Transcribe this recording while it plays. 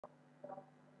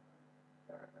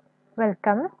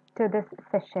Welcome to this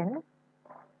session.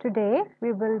 Today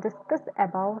we will discuss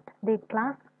about the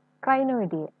class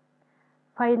Crinoidea.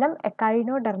 Phylum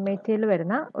Echinodermatial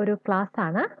വരുന്ന ഒരു class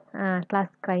ആണ്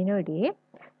class Crinoidea.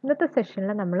 ഇന്നത്തെ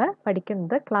സെഷനിൽ നമ്മൾ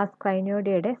പഠിക്കുന്നത് ക്ലാസ്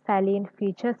Crinoideയുടെ സാലിയന്റ്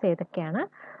ഫീച്ചേഴ്സ് ഏതൊക്കെയാണ്,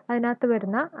 അതിനകത്ത്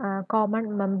വരുന്ന കോമൺ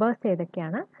മെമ്പേഴ്സ്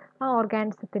ഏതൊക്കെയാണ്, ആ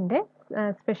ഓർഗാനിസത്തിൻ്റെ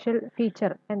സ്പെഷ്യൽ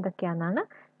ഫീച്ചർ എന്തൊക്കെയാണെന്നാണ്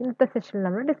ഇന്നത്തെ സെഷനിൽ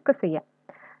നമ്മൾ ഡിസ്കസ് ചെയ്യുക.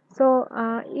 സോ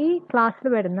ഈ ക്ലാസ്സിൽ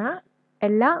വരുന്ന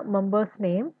എല്ലാ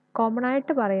മെമ്പേഴ്സിനെയും കോമൺ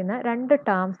ആയിട്ട് പറയുന്ന രണ്ട്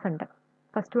ടേംസ് ഉണ്ട്.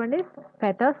 First one is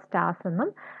feather stars എന്നും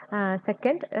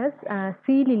സെക്കൻഡ് ഈസ്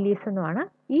സീ ലില്ലീസ് എന്നുമാണ്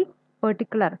ഈ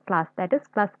particular class, that is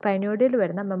class ക്രൈനോയിഡിൽ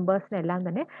വരുന്ന മെമ്പേഴ്സിനെല്ലാം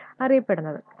തന്നെ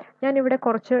അറിയപ്പെടുന്നത്. ഞാനിവിടെ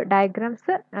കുറച്ച്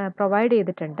ഡയഗ്രാംസ് പ്രൊവൈഡ്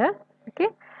ചെയ്തിട്ടുണ്ട്. ഓക്കെ,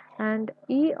 ആൻഡ്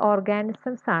ഈ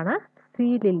ഓർഗാനിസംസ് ആണ് സീ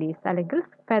ലില്ലീസ് അല്ലെങ്കിൽ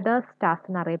ഫെദർ സ്റ്റാർസ്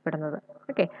എന്നറിയപ്പെടുന്നത്.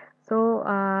 ഓക്കെ, സോ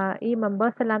ഈ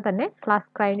മെമ്പേഴ്സ് എല്ലാം തന്നെ ക്ലാസ്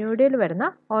ക്രൈനോയിഡിൽ വരുന്ന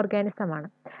ഓർഗാനിസമാണ്.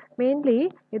 മെയിൻലി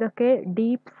ഇതൊക്കെ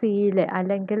ഡീപ്പ് സീയിൽ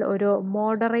അല്ലെങ്കിൽ ഒരു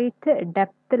മോഡറേറ്റ്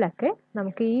ഡെപ്തിലൊക്കെ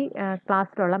നമുക്ക് ഈ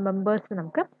ക്ലാസ്സിലുള്ള മെമ്പേഴ്സ്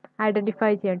നമുക്ക് ഐഡൻറ്റിഫൈ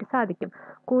ചെയ്യാൻ സാധിക്കും.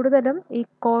 കൂടുതലും ഈ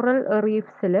കോറൽ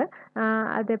റീഫ്സിൽ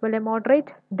അതേപോലെ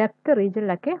മോഡറേറ്റ് ഡെപ്ത്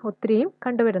റീജിയനിലൊക്കെ ഒത്തിരിയും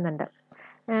കണ്ടുവരുന്നുണ്ട്.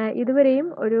 ഇതുവരെയും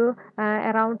ഒരു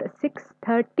അറൗണ്ട്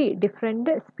 630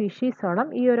 ഡിഫറെൻറ്റ് സ്പീഷീസോളം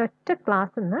ഈ ഒരൊറ്റ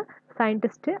ക്ലാസ്സിൽ നിന്ന്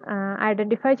സയൻറ്റിസ്റ്റ്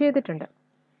ഐഡൻറ്റിഫൈ ചെയ്തിട്ടുണ്ട്.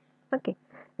 ഓക്കെ,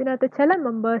 ഇതിനകത്ത് ചില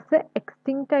മെമ്പേഴ്സ്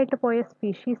എക്സ്റ്റിങ്ക്റ്റ് ആയിട്ട് പോയ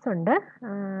സ്പീഷീസ് ഉണ്ട്,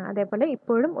 അതേപോലെ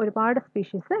ഇപ്പോഴും ഒരുപാട്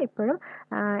സ്പീഷീസ് ഇപ്പോഴും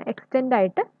എക്സ്റ്റെൻഡ്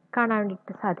ആയിട്ട് കാണാൻ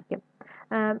വേണ്ടിയിട്ട് സാധിക്കും.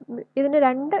 ഇതിന്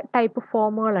രണ്ട് ടൈപ്പ്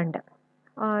ഫോമുകളുണ്ട്.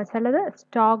 ചിലത്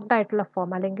സ്റ്റോക്ഡ് ആയിട്ടുള്ള ഫോം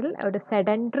അല്ലെങ്കിൽ ഒരു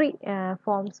സെഡൻഡറി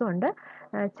ഫോംസും ഉണ്ട്.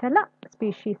 ചില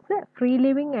സ്പീഷീസ് ഫ്രീ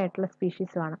ലിവിങ് ആയിട്ടുള്ള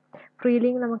സ്പീഷീസുമാണ്. ഫ്രീ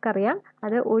ലിവിങ് നമുക്കറിയാം,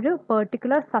 അത് ഒരു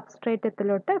പെർട്ടിക്കുലർ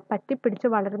സബ്സ്ട്രേറ്റത്തിലോട്ട് പറ്റിപ്പിടിച്ച്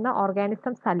വളരുന്ന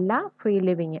ഓർഗാനിസംസ് അല്ല ഫ്രീ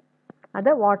ലിവിങ്.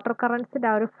 അത് വാട്ടർ കറൻസിൻ്റെ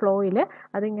ആ ഒരു ഫ്ലോയിൽ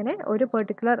അതിങ്ങനെ ഒരു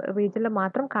പെർട്ടിക്കുലർ റീജിയനിൽ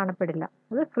മാത്രം കാണപ്പെടില്ല,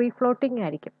 അത് ഫ്രീ ഫ്ലോട്ടിങ്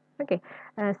ആയിരിക്കും. ഓക്കെ,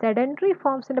 സെഡൻഡറി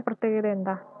ഫോംസിൻ്റെ പ്രത്യേകത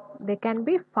എന്താ? They can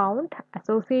be found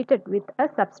associated with a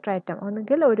substratum.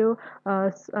 ഒന്നുകിൽ ഒരു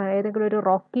ഏതെങ്കിലും ഒരു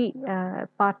റോക്കി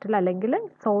പാർട്ടിൽ അല്ലെങ്കിൽ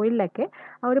സോയിലൊക്കെ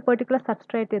ആ ഒരു പെർട്ടിക്കുലർ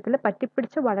സബ്സ്ട്രാറ്റത്തിൽ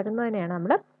പറ്റിപ്പിടിച്ച് വളരുന്നതിനെയാണ്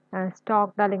നമ്മൾ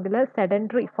സ്റ്റോക്ഡ് അല്ലെങ്കിൽ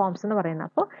സെഡൻഡറി ഫോംസ് എന്ന് പറയുന്നത്.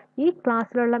 അപ്പോൾ ഈ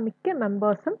ക്ലാസ്സിലുള്ള മിക്ക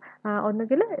മെമ്പേഴ്സും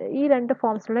ഒന്നുകിൽ ഈ രണ്ട്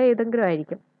ഫോംസിലുള്ള ഏതെങ്കിലും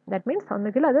ആയിരിക്കും. ദാറ്റ് മീൻസ്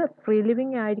ഒന്നുകിൽ അത് ഫ്രീ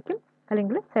ലിവിങ് ആയിരിക്കും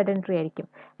അല്ലെങ്കിൽ സെഡൻഡറി ആയിരിക്കും.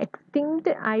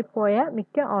 എക്സ്റ്റിങ്ക്റ്റ് ആയിപ്പോയ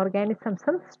മിക്ക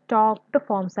ഓർഗാനിസംസും സ്റ്റോക്ഡ്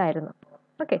ഫോംസ് ആയിരുന്നു.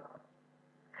 Okay,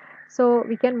 so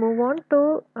we can move on to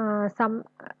some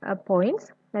points.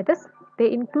 That is, they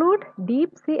include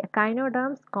deep sea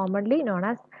echinoderms commonly known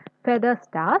as feather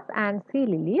stars and sea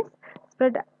lilies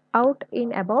spread out in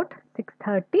about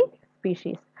 630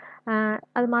 species.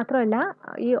 അത് മാത്രമല്ല,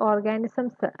 ഈ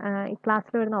organisms ഈ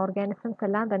ക്ലാസ്സിൽ വരുന്ന organisms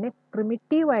എല്ലാം തന്നെ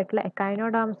primitive ആയിട്ടുള്ള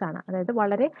എക്കൈനോഡാംസ് ആണ്. അതായത്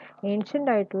വളരെ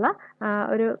ഏൻഷ്യൻ്റ് ആയിട്ടുള്ള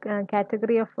ഒരു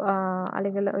കാറ്റഗറി ഓഫ്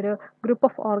അല്ലെങ്കിൽ ഒരു ഗ്രൂപ്പ്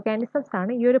ഓഫ് ഓർഗാനിസംസ്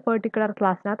ആണ് ഈ ഒരു particular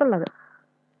ക്ലാസ്സിനകത്തുള്ളത്.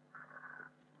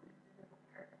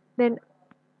 Then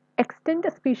extant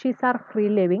species are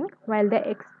free living while the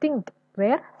extinct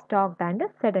were stocked and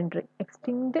sedentary.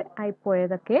 Extinct ആയി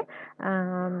പോയതൊക്കെ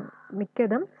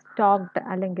മിക്കതും സ്റ്റോക്ഡ്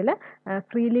അല്ലെങ്കിൽ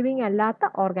ഫ്രീ ലിവിങ് അല്ലാത്ത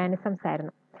ഓർഗാനിസംസ്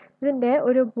ആയിരുന്നു. ഇതിൻ്റെ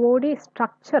ഒരു ബോഡി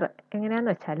സ്ട്രക്ചർ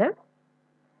എങ്ങനെയാണെന്ന് വെച്ചാൽ,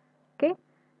 ഓക്കെ,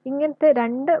 ഇങ്ങനത്തെ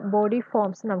രണ്ട് ബോഡി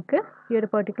ഫോംസ് നമുക്ക് ഈ ഒരു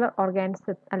പെർട്ടിക്കുലർ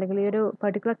ഓർഗാനിസം അല്ലെങ്കിൽ ഈ ഒരു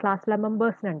പെർട്ടിക്കുലർ ക്ലാസ്സിലെ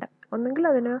മെമ്പേഴ്സിനുണ്ട്. ഒന്നുകിൽ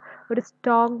അതിന് ഒരു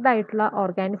സ്റ്റോക്ഡ് ആയിട്ടുള്ള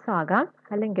ഓർഗാനിസം ആകാം,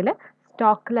 അല്ലെങ്കിൽ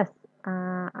സ്റ്റോക്ക്ലെസ്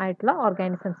ആയിട്ടുള്ള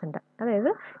ഓർഗാനിസംസ് ഉണ്ട്. അതായത്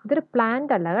ഇതൊരു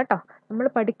പ്ലാന്റ് അല്ല കേട്ടോ, നമ്മൾ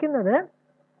പഠിക്കുന്നത്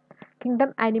കിങ്ഡം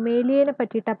അനിമേലിയനെ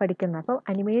പറ്റിയിട്ടാണ് പഠിക്കുന്നത്. അപ്പോൾ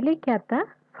അനിമേലിയക്കകത്ത്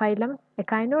ഫൈലം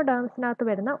എക്കൈനോഡേംസിനകത്ത്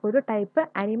വരുന്ന ഒരു ടൈപ്പ്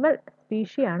അനിമൽ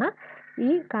സ്പീഷിയാണ്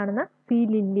ഈ കാണുന്ന see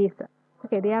lilies.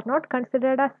 Okay, they are not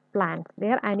considered as plants,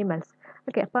 they are animals.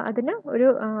 Okay, അപ്പോൾ അതിന് ഒരു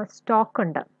സ്റ്റോക്ക്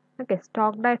ഉണ്ട്. ഓക്കെ,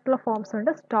 സ്റ്റോക്ഡ് ആയിട്ടുള്ള ഫോംസ്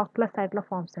ഉണ്ട്, സ്റ്റോക്ക്ലെസ് ആയിട്ടുള്ള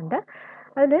ഫോംസ് ഉണ്ട്.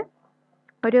 അതിൽ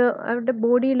ഒരു അവരുടെ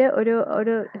ബോഡിയിൽ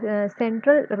ഒരു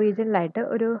സെൻട്രൽ റീജിയനിലായിട്ട്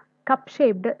ഒരു കപ്പ്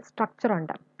ഷേപ്ഡ് സ്ട്രക്ചർ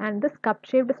ഉണ്ട്. And this cup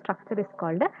shaped structure is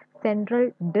called central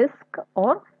disk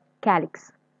or calyx.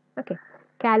 Okay,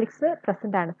 calyx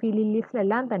present ആണ്. സീ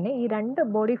ലില്ലീസിലെല്ലാം തന്നെ ഈ രണ്ട്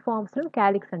ബോഡി ഫോംസിലും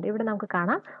കാലിക്സ് ഉണ്ട്. ഇവിടെ നമുക്ക്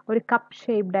കാണാം ഒരു കപ്പ്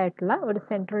ഷേപ്ഡ് ആയിട്ടുള്ള ഒരു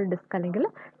സെൻട്രൽ ഡിസ്ക് അല്ലെങ്കിൽ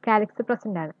കാലിക്സ്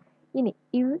പ്രസൻ്റ് ആണ്. ഇനി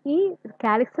ഈ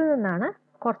കാലിക്സിൽ നിന്നാണ്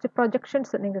കുറച്ച്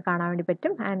പ്രൊജക്ഷൻസ് നിങ്ങൾക്ക് കാണാൻ വേണ്ടി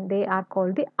പറ്റും, and they are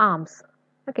called the arms.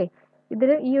 Okay, ഇതിൽ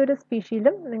ഈ ഒരു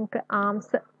സ്പീഷീസിലും നിങ്ങൾക്ക്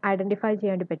ആംസ് ഐഡൻറ്റിഫൈ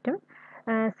ചെയ്യാൻ വേണ്ടി പറ്റും.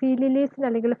 സീ ലില്ലീസിന്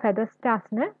അല്ലെങ്കിൽ ഫെദർ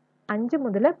സ്റ്റാർസിന് 5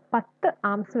 മുതൽ 10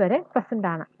 ആംസ് വരെ പ്രസൻ്റ്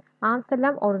ആണ്. ആംസ്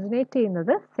എല്ലാം ഒറിജിനേറ്റ്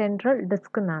ചെയ്യുന്നത് സെൻട്രൽ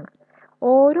ഡിസ്ക് നിന്നാണ്.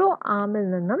 ഓരോ ആമിൽ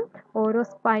നിന്നും ഓരോ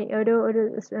ഒരു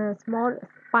സ്മോൾ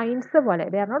സ്പൈൻസ് പോലെ,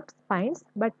 they are not spines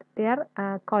but they are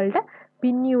called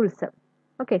പിന്യൂൾസ്.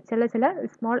 Okay, ചില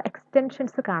സ്മോൾ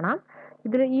എക്സ്റ്റൻഷൻസ് കാണാം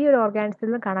ഇതിൽ ഈ ഒരു ഓർഗാനിസത്തിൽ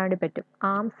നിന്ന് കാണാൻ വേണ്ടി പറ്റും.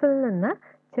 ആംസിൽ നിന്ന്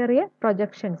ചെറിയ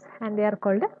projections and they are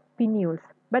called പിന്യൂൾസ്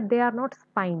but they are not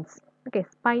spines. Okay,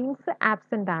 spines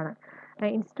absent ആണ്.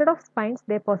 Instead of spines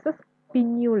they poses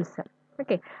പിന്യൂൾസ്.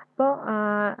 Okay, അപ്പോൾ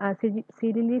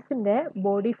സീലിലീസിൻ്റെ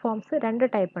ബോഡി ഫോംസ് രണ്ട്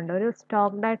ടൈപ്പ് ഉണ്ട്. ഒരു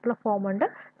സ്റ്റോക്ക്ഡ് ആയിട്ടുള്ള ഫോം ഉണ്ട്,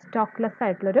 സ്റ്റോക്ക്ലെസ്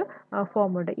ആയിട്ടുള്ളൊരു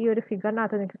ഫോം ഉണ്ട്. ഈ ഒരു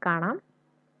ഫിഗറിനകത്ത് നിങ്ങൾക്ക് കാണാം.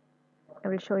 I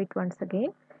will show it once again.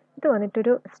 ഇത്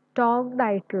വന്നിട്ടൊരു സ്റ്റോക്ക്ഡ്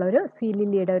ആയിട്ടുള്ളൊരു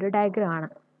സീലിലിയുടെ ഒരു ഡയഗ്രാം ആണ്.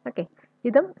 ഓക്കെ,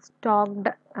 ഇതും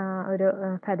സ്റ്റോക്ക്ഡ് ഒരു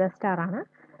ഫെദർ സ്റ്റാർ ആണ്.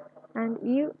 ആൻഡ്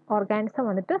ഈ ഓർഗാനിസം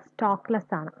വന്നിട്ട്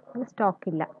സ്റ്റോക്ക്ലെസ് ആണ്, സ്റ്റോക്ക്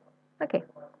ഇല്ല. Okay,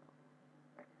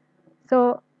 so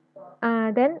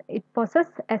then it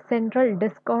possesses a central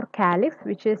disc or calyx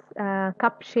which is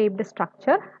cup shaped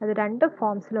structure. അത് രണ്ട്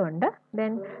ഫോംസിലും ഉണ്ട്.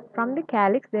 Then from the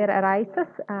calyx there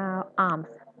arises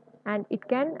arms and it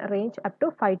can range up to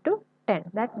 5 to 10.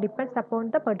 That depends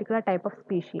upon the particular type of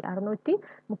species.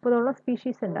 630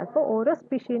 species ഉണ്ട്. അപ്പോൾ ഓരോ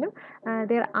സ്പീഷീനും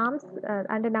their arms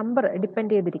അതിൻ്റെ number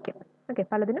depend ചെയ്തിരിക്കും. Okay,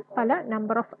 പലതിനും പല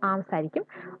നമ്പർ ഓഫ് ആംസ് ആയിരിക്കും.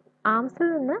 ആംസിൽ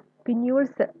നിന്ന്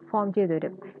പിന്യൂൾസ് form ചെയ്ത്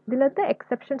വരും. ഇതിലത്തെ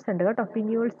എക്സെപ്ഷൻസ് ഉണ്ട് കേട്ടോ.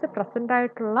 പിന്യൂൾസ് പ്രസൻ്റ്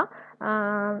ആയിട്ടുള്ള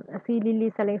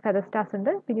സീലിലീസ് അല്ലെങ്കിൽ ഫെദർ സ്റ്റാർസ്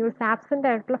ഉണ്ട്, പിന്യൂൾസ് ആബ്സെൻ്റ്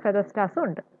ആയിട്ടുള്ള ഫെദർ സ്റ്റാർസും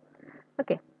ഉണ്ട്.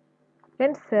 ഓക്കെ,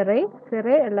 ദെൻ സിറൈ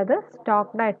ഉള്ളത്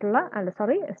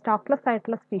സ്റ്റോക്ക്ലെസ്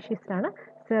ആയിട്ടുള്ള സ്പീഷീസിലാണ്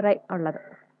സിറൈ ഉള്ളത്.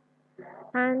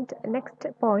 And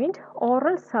next point,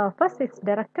 oral surface is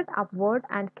directed upward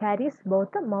and carries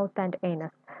both mouth and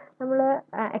anus. നമ്മൾ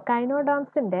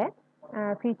എക്കൈനോഡേംസിൻ്റെ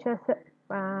ഫീച്ചേഴ്സ്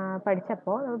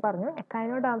പഠിച്ചപ്പോൾ നമ്മൾ പറഞ്ഞു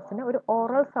എക്കൈനോഡേംസിന് ഒരു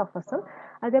ഓറൽ സർഫസും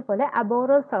അതേപോലെ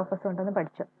അബോറൽ സർഫസും ഉണ്ടെന്ന്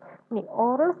പഠിച്ചു. ഇനി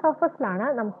ഓറൽ സർഫസിലാണ്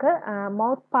നമുക്ക്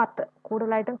മൗത്ത് പാർട്ട്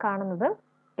കൂടുതലായിട്ടും കാണുന്നത്.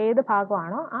 ഏത്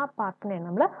ഭാഗമാണോ ആ പാർട്ടിനെ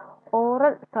നമ്മൾ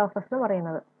ഓറൽ സർഫസ് എന്ന്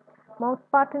പറയുന്നത്. മൗത്ത്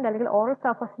പാർട്ടിൻ്റെ അല്ലെങ്കിൽ ഓറൽ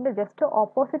സർഫസിൻ്റെ ജസ്റ്റ്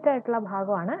ഓപ്പോസിറ്റ് ആയിട്ടുള്ള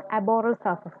ഭാഗമാണ് അബോറൽ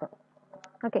സർഫസ്.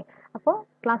 ഓക്കെ, അപ്പോൾ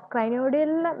ക്ലാസ്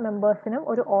ക്രൈനോഡിയലിലെ മെമ്പേഴ്സിനും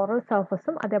ഒരു ഓറൽ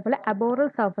സർഫസും അതേപോലെ അബോറൽ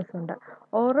സർഫസും ഉണ്ട്.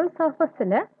 ഓറൽ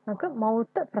സർഫസിൽ നമുക്ക്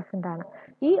മൗത്ത് പ്രസൻ്റ് ആണ്.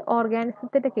 ഈ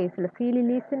ഓർഗാനിസത്തിൻ്റെ കേസിൽ,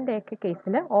 സീലിലീസിൻ്റെ ഒക്കെ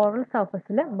കേസിൽ ഓറൽ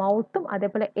സർഫസിൽ മൗത്തും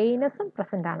അതേപോലെ എയ്നസും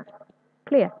പ്രസൻ്റ് ആണ്.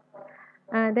 Clear?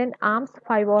 Then arms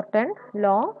 5 or 10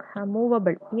 long,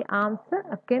 movable. ഈ ആംസ്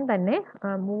ഒക്കെയും തന്നെ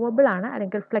മൂവബിൾ ആണ്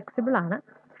അല്ലെങ്കിൽ ഫ്ലെക്സിബിൾ ആണ്.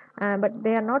 ബട്ട്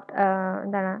ദേ ആർ നോട്ട്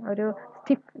എന്താണ് ഒരു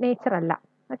സ്റ്റിഫ് നേച്ചർ അല്ല.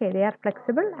 Okay, they are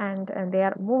flexible and they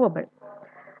are movable.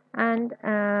 And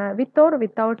with or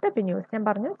without പിന്യൂൾസ്. ഞാൻ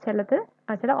പറഞ്ഞു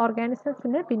ചില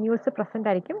ഓർഗാനിസംസിന് പിന്യൂൾസ് പ്രസൻ്റ്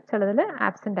ആയിരിക്കും, ചിലതിൽ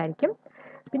ആബ്സെൻ്റ് ആയിരിക്കും.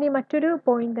 പിന്നെ മറ്റൊരു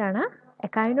പോയിൻ്റാണ്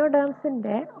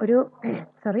എക്കൈനോഡേംസിൻ്റെ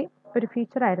ഒരു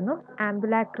ഫീച്ചറായിരുന്നു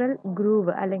ആംബുലാക്രൽ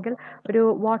ഗ്രൂവ് അല്ലെങ്കിൽ ഒരു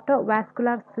വാട്ടർ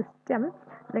വാസ്കുലർ സിസ്റ്റം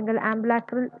അല്ലെങ്കിൽ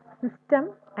ആംബുലാക്രൽ സിസ്റ്റം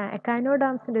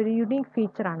എക്കൈനോഡേംസിൻ്റെ ഒരു യുണീക്ക്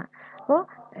ഫീച്ചറാണ്. അപ്പോൾ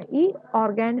ഈ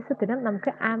ഓർഗാനിസത്തിനും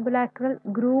നമുക്ക് ആംബുലാക്രൽ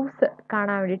ഗ്രൂവ്സ്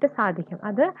കാണാൻ വേണ്ടിയിട്ട് സാധിക്കും.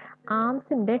 അത്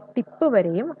ആംസിൻ്റെ ടിപ്പ്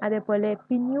വരെയും അതേപോലെ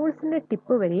പിന്യൂൾസിൻ്റെ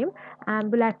ടിപ്പ് വരെയും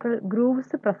ആംബുലാക്രൽ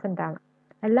ഗ്രൂവ്സ് പ്രസൻ്റ് ആണ്.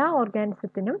 എല്ലാ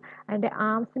ഓർഗാനിസത്തിനും അതിൻ്റെ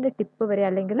ആംസിൻ്റെ ടിപ്പ് വരെ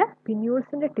അല്ലെങ്കിൽ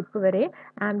പിന്യൂൾസിൻ്റെ ടിപ്പ് വരെ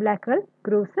ആംബുലാക്രൽ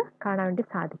ഗ്രൂവ്സ് കാണാൻ വേണ്ടി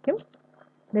സാധിക്കും.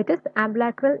 That is,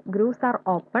 ambulacral grooves are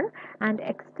open and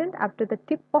extend up to the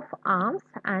tip of arms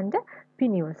and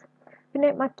pinnules. പിന്നെ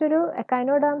മറ്റൊരു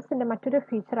എക്കൈനോഡേംസിൻ്റെ മറ്റൊരു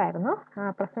ഫീച്ചറായിരുന്നു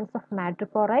പ്രസൻസ് ഓഫ്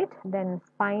മാഡ്രിപോറൈറ്റ്, ദെൻ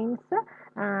സ്പൈൻസ്,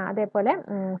 അതേപോലെ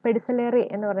പെഡിസലേറി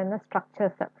എന്ന് പറയുന്ന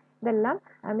സ്ട്രക്ചേഴ്സ്. ഇതെല്ലാം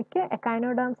മിക്ക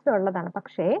എക്കൈനോഡേംസിലും ഉള്ളതാണ്.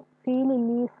 പക്ഷേ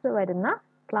സീലിലീസ് വരുന്ന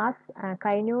ക്ലാസ്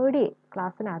ക്രൈനോയിഡിയ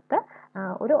ക്ലാസ്സിനകത്ത്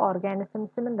ഒരു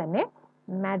ഓർഗാനിസംസിനും തന്നെ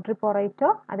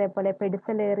മാഡ്രിപോറൈറ്റോ അതേപോലെ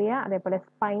പെഡിസലേറിയ അതേപോലെ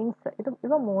സ്പൈൻസ്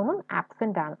ഇവ മൂന്നും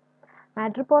ആബ്സെൻ്റ് ആണ്.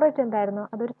 മാഡ്രിപോറൈറ്റ് എന്തായിരുന്നു?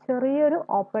 അതൊരു ചെറിയൊരു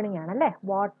ഓപ്പണിംഗ് ആണ് അല്ലേ.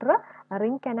 വാട്ടർ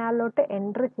റിംഗ് കനാലിലോട്ട്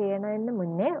എൻട്രി ചെയ്യുന്നതിന്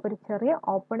മുന്നേ ഒരു ചെറിയ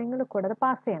ഓപ്പണിങ്ങിൽ കൂടെ അത്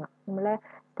പാസ് ചെയ്യണം. നമ്മൾ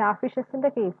സ്റ്റാർഫിഷസിൻ്റെ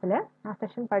കേസിൽ ആ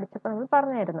സെഷൻ പഠിച്ചപ്പോൾ നമ്മൾ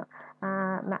പറഞ്ഞായിരുന്നു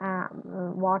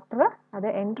വാട്ടർ അത്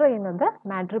എൻട്രി ചെയ്യുന്നത്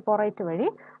മാഡ്രിപോറൈറ്റ് വഴി,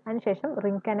 അതിനുശേഷം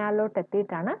റിംഗ് കനാലിലോട്ട്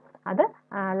എത്തിയിട്ടാണ് അത്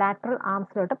ലാറ്ററൽ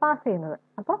ആംസിലോട്ട് പാസ് ചെയ്യുന്നത്.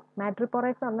 അപ്പോൾ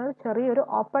മാഡ്രിപോറൈറ്റ് എന്ന് പറഞ്ഞാൽ ചെറിയൊരു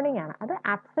ഓപ്പണിംഗ് ആണ്, അത്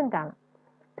ആബ്സെൻ്റ് ആണ്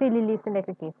സീലിലീസിൻ്റെ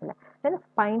ഒക്കെ കേസിൽ. Then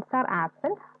spines are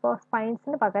absent. അപ്പോൾ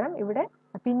സ്പൈൻസിന് പകരം ഇവിടെ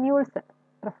പിന്യൂൾസ്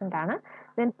പ്രസൻ്റ് ആണ്.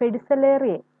 ദെൻ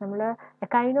പെഡിസലേറിയെ നമ്മൾ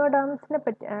എക്കൈനോഡേംസിനെ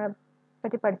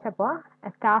പറ്റി പഠിച്ചപ്പോൾ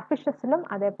സ്റ്റാർഫിഷസിലും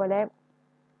അതേപോലെ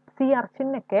സീ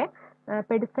അർച്ചിനൊക്കെ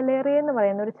പെഡിസലേറിയ എന്ന്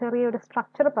പറയുന്ന ഒരു ചെറിയൊരു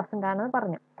സ്ട്രക്ചർ പ്രസൻ്റ് ആണെന്ന്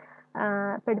പറഞ്ഞു.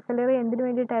 പെഡിസലേറിയ എന്തിനു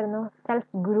വേണ്ടിയിട്ടായിരുന്നു?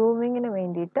 സെൽഫ് ഗ്രൂമിങ്ങിന്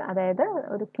വേണ്ടിയിട്ട്, അതായത്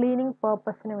ഒരു ക്ലീനിങ്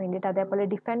പേർപ്പസിന് വേണ്ടിയിട്ട്, അതേപോലെ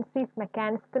ഡിഫെൻസീവ്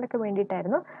മെക്കാനിസത്തിനൊക്കെ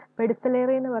വേണ്ടിയിട്ടായിരുന്നു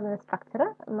പെഡിസലേറിയ എന്ന് പറയുന്ന സ്ട്രക്ചർ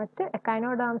മറ്റ്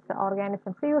എക്കൈനോഡേംസ്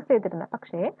ഓർഗാനിസംസ് യൂസ് ചെയ്തിരുന്നത്.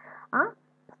 പക്ഷേ ആ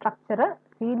സ്ട്രക്ചർ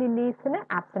സീലിലീസിന്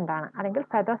ആബ്സെൻ്റ് ആണ് അല്ലെങ്കിൽ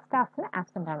ഫെദർ സ്റ്റാർസിന്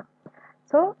ആബ്സെൻ്റ് ആണ്.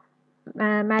 So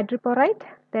മാഡ്രിപോറൈറ്റ്,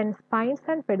 then spines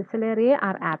and പെഡിസലേറിയ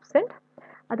are absent.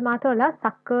 അത് മാത്രമല്ല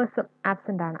സക്കേഴ്സും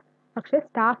ആബ്സെൻ്റ് ആണ്. പക്ഷേ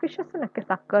സ്റ്റാർഫിഷസിനൊക്കെ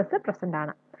സക്കേഴ്സ് പ്രസൻ്റ്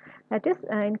ആണ്. That is,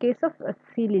 in case of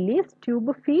sea lilies, tube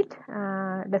feet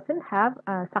doesn't have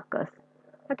suckers.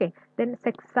 Okay, then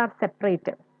sexes are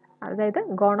separate. അതായത്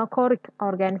ഗോണോകോറിക്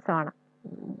ഓർഗാനിസം ആണ്.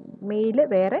 മെയില്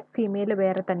വേറെ ഫീമെയിൽ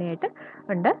വേറെ തന്നെയായിട്ട്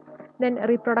ഉണ്ട്. Then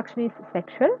reproduction is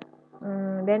sexual.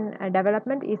 Then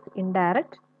development is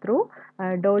indirect through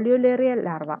dolularia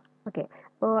larva. Okay,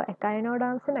 അപ്പോൾ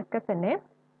എക്കൈനോഡാംസിനൊക്കെ തന്നെ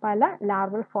പല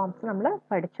larval forms നമ്മൾ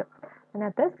പഠിച്ചു.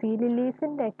 അതിനകത്ത് സീ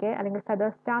ലില്ലീസിൻ്റെ ഒക്കെ അല്ലെങ്കിൽ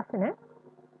ഫെദർസ്റ്റാസിന്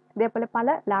ഇതേപോലെ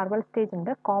പല ലാർവൽ സ്റ്റേജ്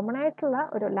ഉണ്ട്. കോമൺ ആയിട്ടുള്ള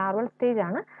ഒരു ലാർവൽ സ്റ്റേജ്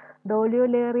ആണ്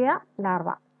ഡോലിയോലേറിയ ലാർവ.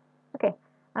 ഓക്കെ,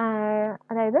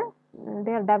 അതായത്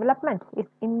their development is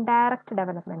indirect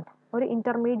development. ഒരു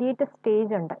ഇന്റർമീഡിയറ്റ്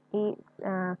സ്റ്റേജ് ഉണ്ട് ഈ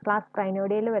ക്ലാസ്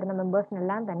ക്രൈനോഡിയയിൽ വരുന്ന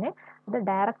മെമ്പേഴ്സിനെല്ലാം തന്നെ. അത്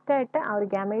ഡയറക്റ്റായിട്ട് ആ ഒരു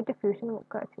ഗാമേറ്റ് ഫ്യൂഷൻ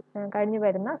കഴിഞ്ഞ്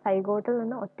വരുന്ന സൈഗോട്ടിൽ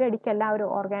നിന്ന് ഒറ്റയടിക്കല്ല ആ ഒരു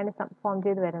ഓർഗാനിസം ഫോം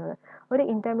ചെയ്ത് വരുന്നത്. ഒരു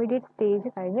ഇന്റർമീഡിയറ്റ്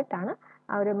സ്റ്റേജ് കഴിഞ്ഞിട്ടാണ്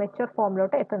ആ ഒരു മെച്യൂർ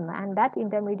ഫോമിലോട്ട് എത്തുന്നത്. And that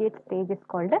intermediate stage is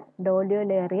called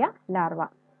ഡോലിയോലേറിയ larva.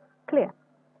 Clear?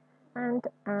 And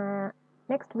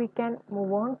next we can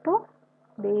move on to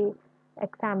the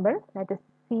example, that is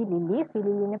see lily. See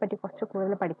ലില്ലിനെ പറ്റി കുറച്ച്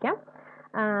കൂടുതൽ പഠിക്കാം.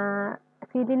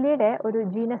 സീ ലില്ലിയുടെ ഒരു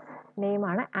genus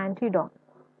നെയിമാണ് ആൻറ്റിഡോൺ.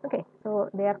 Okay, so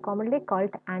they are commonly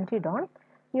called ആൻറ്റിഡോൺ.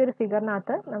 ഈ ഒരു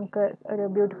ഫിഗറിനകത്ത് നമുക്ക് ഒരു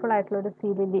ബ്യൂട്ടിഫുൾ ആയിട്ടുള്ള ഒരു സീ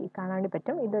ലില്ലി കാണാൻ വേണ്ടി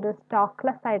പറ്റും. ഇതൊരു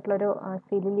സ്റ്റോക്ക്ലെസ് ആയിട്ടുള്ളൊരു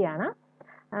സീ ലില്ലിയാണ്.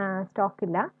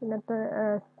 സ്റ്റോക്കില്ല. ഇതിനകത്ത്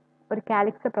ഒരു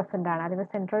കാലിക്സ് പ്രസൻ്റ് ആണ്, അല്ലെങ്കിൽ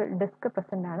സെൻട്രൽ ഡിസ്ക്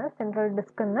പ്രസൻ്റ് ആണ്. സെൻട്രൽ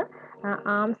ഡിസ്കിൽ നിന്ന്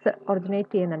ആംസ്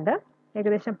ഒറിജിനേറ്റ് ചെയ്യുന്നുണ്ട്.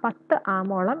 ഏകദേശം 10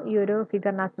 ആമോളം ഈ ഒരു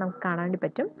ഫിഗറിനകത്ത് നമുക്ക് കാണാൻ വേണ്ടി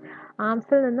പറ്റും.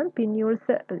 ആംസിൽ നിന്നും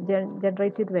പിന്യൂൾസ്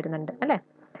ജനറേറ്റ് ചെയ്ത് വരുന്നുണ്ട് അല്ലേ.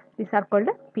 These are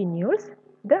called പിന്യൂൾസ്.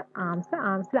 ഇത്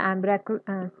ആംസിൽ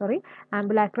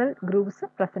ആംബുലാക്രൽ ഗ്രൂവ്സ്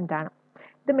പ്രസൻ്റ് ആണ്.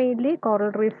 ഇത് മെയിൻലി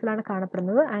കോറൽ റീഫ്സിലാണ്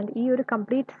കാണപ്പെടുന്നത്. ആൻഡ് ഈ ഒരു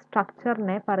കംപ്ലീറ്റ്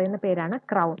സ്ട്രക്ചറിനെ പറയുന്ന പേരാണ്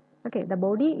crown. Okay, the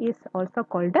body is also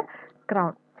called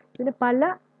crown. ഇതിന്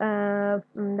പല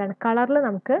കളറിൽ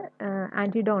നമുക്ക്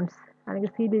ആൻറ്റിഡോൺസ്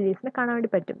അല്ലെങ്കിൽ സീ ലില്ലീസിനെ കാണാൻ വേണ്ടി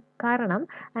പറ്റും. കാരണം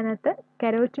അതിനകത്ത്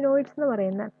കെരോറ്റിനോയിഡ്സ് എന്ന്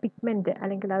പറയുന്ന പിഗ്മെൻറ്റ്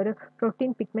അല്ലെങ്കിൽ ആ ഒരു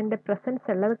പ്രോട്ടീൻ പിഗ്മെൻ്റ്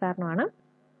പ്രസൻസ് ഉള്ളത് കാരണമാണ്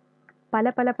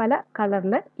പല പല പല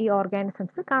കളറിൽ ഈ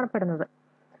ഓർഗാനിസംസ് കാണപ്പെടുന്നത്.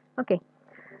 Okay,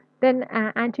 then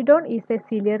ആൻറ്റിഡോൺ is A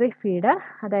ciliary feeder.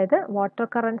 അതായത് water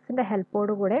കറൻസിൻ്റെ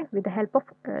ഹെൽപ്പോടുകൂടെ with help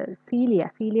of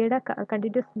സീലിയയുടെ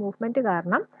continuous movement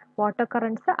കാരണം വാട്ടർ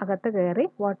കറൻസ് അകത്ത് കയറി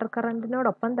വാട്ടർ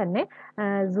കറൻറ്റിനോടൊപ്പം തന്നെ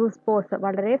സൂസ്പോസ്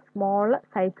വളരെ സ്മോൾ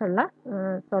സൈസുള്ള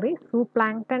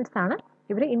സൂപ്ലാങ്ക്ടൺസ് ആണ്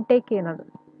ഇവർ ഇൻടേക്ക് ചെയ്യുന്നത്.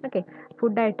 ഓക്കെ,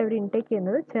 ഫുഡായിട്ട് ഇവർ ഇൻടേക്ക്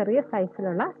ചെയ്യുന്നത് ചെറിയ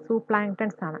സൈസിലുള്ള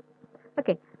സൂപ്ലാങ്ക്ടൺസ് ആണ്.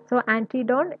 Okay, so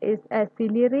Antidon is a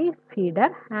ciliary feeder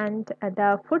and the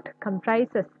food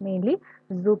comprises mainly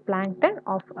zooplankton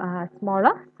of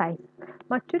smaller size.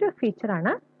 മറ്റൊരു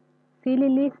ഫീച്ചറാണ് സീ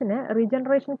ലില്ലീസിന്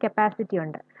റീജനറേഷൻ കപ്പാസിറ്റി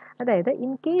ഉണ്ട്. അതായത്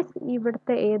ഇൻ കേസ്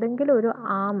ഇവിടുത്തെ ഏതെങ്കിലും ഒരു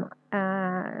ആം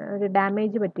ഒരു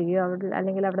ഡാമേജ് പറ്റുകയോ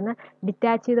അല്ലെങ്കിൽ അവിടെ നിന്ന്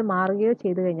ഡിറ്റാച്ച് ചെയ്ത് മാറുകയോ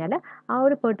ചെയ്തു കഴിഞ്ഞാൽ ആ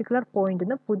ഒരു പെർട്ടിക്കുലർ പോയിന്റിൽ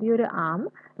നിന്ന് പുതിയൊരു ആം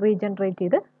റീജനറേറ്റ്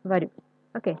ചെയ്ത് വരും.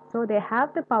 Okay, so they have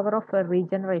the power of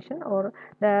regeneration, or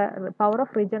the power of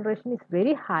regeneration is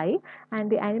very high, and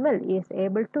the animal is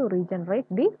able to regenerate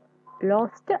the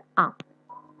lost arm.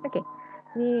 Okay,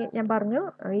 ഇനി ഞാൻ പറഞ്ഞു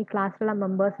ഈ ക്ലാസ്സിലുള്ള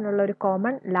മെമ്പേഴ്സിനുള്ള ഒരു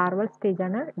കോമൺ ലാർവൽ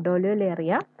സ്റ്റേജാണ്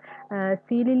ഡോലിയോലേറിയ.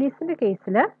 സീ ലില്ലീസിൻ്റെ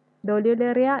കേസിൽ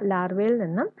ഡോലിയോലേറിയ ലാർവയിൽ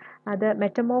നിന്നും അത്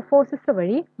മെറ്റമോർഫോസിസ്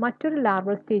വഴി മറ്റൊരു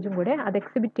ലാർവൽ സ്റ്റേജും കൂടെ അത്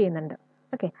എക്സിബിറ്റ് ചെയ്യുന്നുണ്ട്.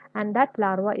 Okay, and that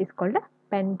larva is called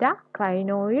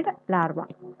പെൻറ്റാക്രൈനോയിഡ് larva.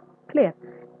 Clear?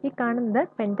 ഈ കാണുന്നത്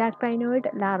പെൻറ്റാക്രൈനോയിഡ്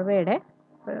ലാർവയുടെ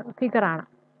ഫിഗറാണ്.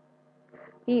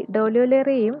 ഈ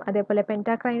ഡോലിയോലേറിയയും അതേപോലെ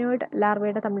പെൻറ്റാക്രൈനോയിഡ്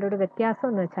ലാർവയുടെ തമ്മിലൊരു വ്യത്യാസം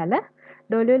എന്ന് വെച്ചാൽ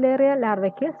ഡോലിയോലേറിയ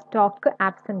ലാർവയ്ക്ക് സ്റ്റോക്ക്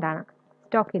ആബ്സെൻ്റ് ആണ്,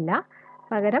 സ്റ്റോക്കില്ല.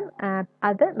 പകരം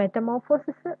അത്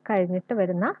മെറ്റമോർഫോസിസ് കഴിഞ്ഞിട്ട്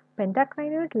വരുന്ന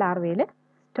പെൻറ്റാക്രൈനോയിഡ് ലാർവയിൽ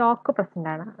സ്റ്റോക്ക്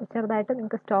പ്രസൻ്റ് ആണ്. ചെറുതായിട്ട്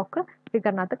നിങ്ങൾക്ക് സ്റ്റോക്ക്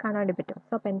ഫിഗറിനകത്ത് കാണാൻ വേണ്ടി പറ്റും.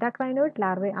 So പെൻറ്റാക്രൈനോയിഡ്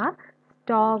larva R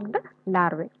stoked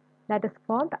larva that is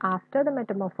formed after the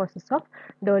metamorphosis of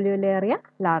Doliolaria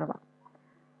larva.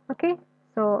 Okay,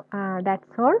 so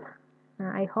that's all.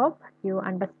 I hope you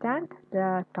understand the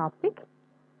topic.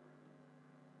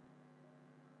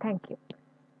 Thank you.